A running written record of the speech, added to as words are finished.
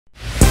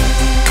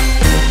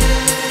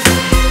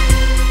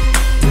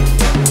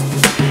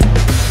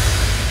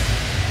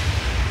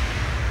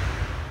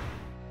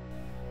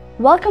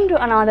Welcome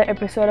to another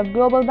episode of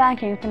Global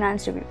Banking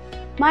Finance Review.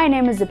 My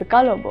name is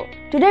Deepika Lobo.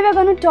 Today we're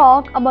going to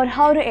talk about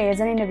how to ace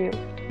an interview.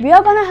 We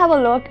are going to have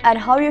a look at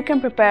how you can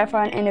prepare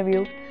for an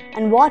interview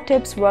and what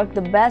tips work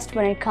the best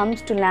when it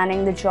comes to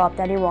landing the job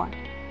that you want.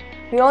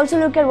 We also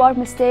look at what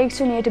mistakes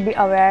you need to be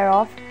aware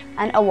of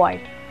and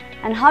avoid,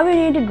 and how you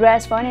need to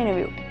dress for an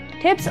interview.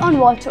 Tips on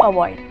what to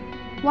avoid.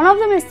 One of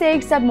the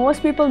mistakes that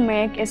most people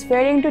make is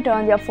failing to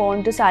turn their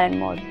phone to silent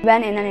mode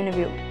when in an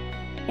interview.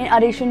 In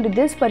addition to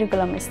this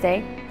particular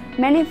mistake,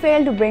 many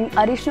fail to bring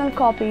additional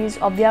copies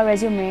of their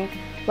resume,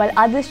 while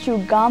others chew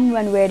gum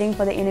when waiting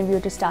for the interview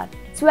to start.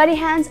 Sweaty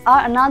hands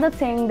are another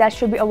thing that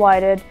should be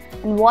avoided,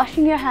 and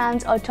washing your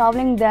hands or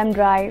toweling them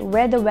dry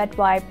with a wet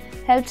wipe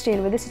helps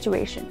deal with the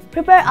situation.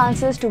 Prepare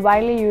answers to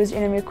widely used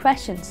interview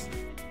questions.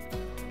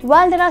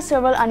 While there are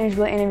several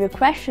unusual interview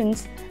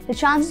questions, the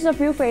chances of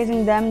you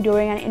facing them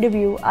during an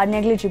interview are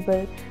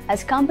negligible,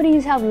 as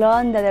companies have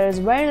learned that there is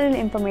very little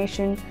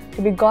information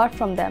to be got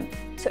from them.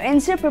 So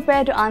instead,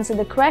 prepare to answer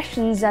the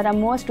questions that are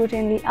most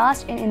routinely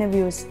asked in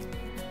interviews.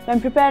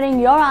 When preparing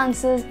your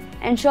answers,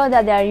 ensure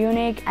that they are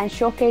unique and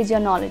showcase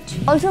your knowledge.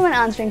 Also, when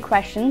answering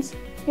questions,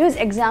 use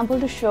examples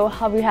to show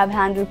how you have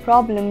handled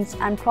problems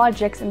and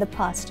projects in the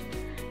past,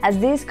 as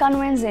these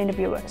convince the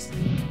interviewers.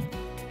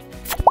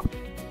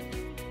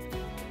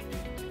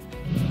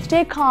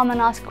 Stay calm and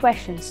ask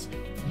questions.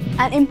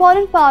 An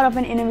important part of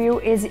an interview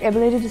is the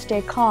ability to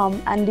stay calm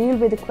and deal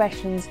with the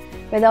questions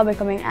without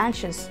becoming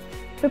anxious.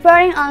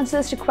 Preparing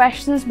answers to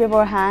questions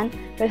beforehand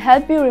will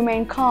help you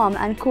remain calm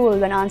and cool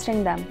when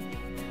answering them.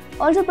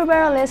 Also,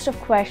 prepare a list of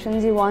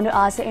questions you want to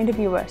ask the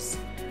interviewers.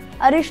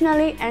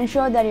 Additionally,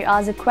 ensure that you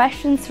ask the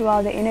questions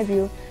throughout the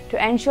interview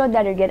to ensure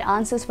that you get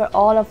answers for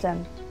all of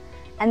them,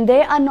 and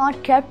they are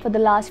not kept for the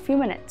last few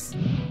minutes.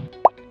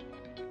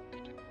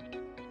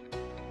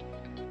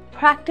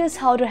 Practice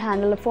how to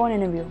handle a phone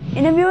interview.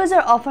 Interviews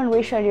are often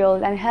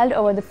rescheduled and held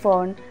over the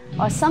phone,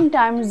 or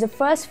sometimes the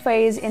first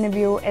phase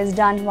interview is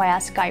done via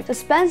Skype. So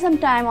spend some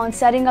time on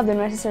setting up the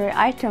necessary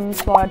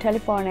items for a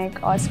telephonic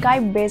or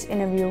Skype-based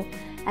interview,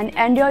 and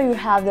ensure you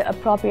have the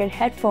appropriate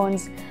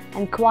headphones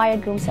and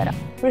quiet room setup.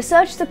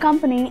 Research the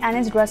company and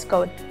its dress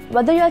code.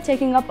 Whether you are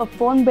taking up a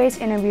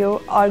phone-based interview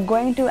or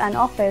going to an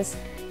office,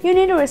 you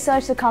need to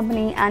research the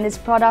company and its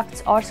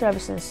products or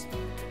services.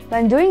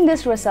 When doing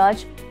this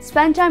research,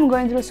 spend time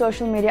going through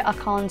social media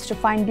accounts to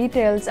find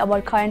details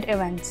about current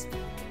events.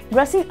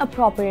 Dressing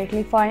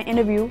appropriately for an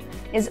interview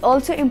is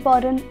also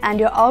important, and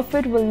your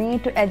outfit will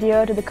need to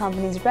adhere to the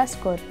company's dress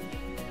code.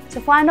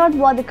 So find out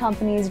what the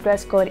company's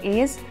dress code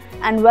is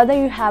and whether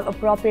you have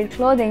appropriate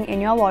clothing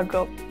in your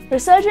wardrobe.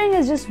 Researching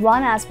is just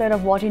one aspect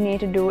of what you need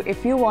to do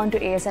if you want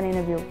to ace an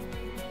interview.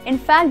 In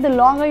fact, the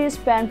longer you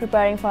spend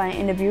preparing for an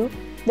interview,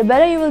 the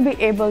better you will be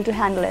able to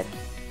handle it.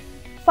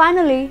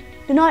 Finally,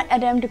 do not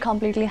attempt to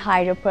completely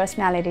hide your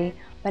personality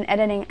when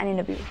editing an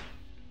interview.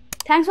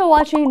 Thanks for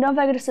watching. Don't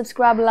forget to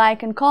subscribe,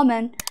 like, and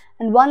comment.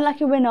 And one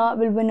lucky winner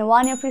will win a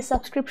one-year free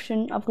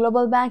subscription of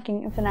Global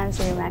Banking and Finance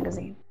Review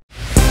magazine.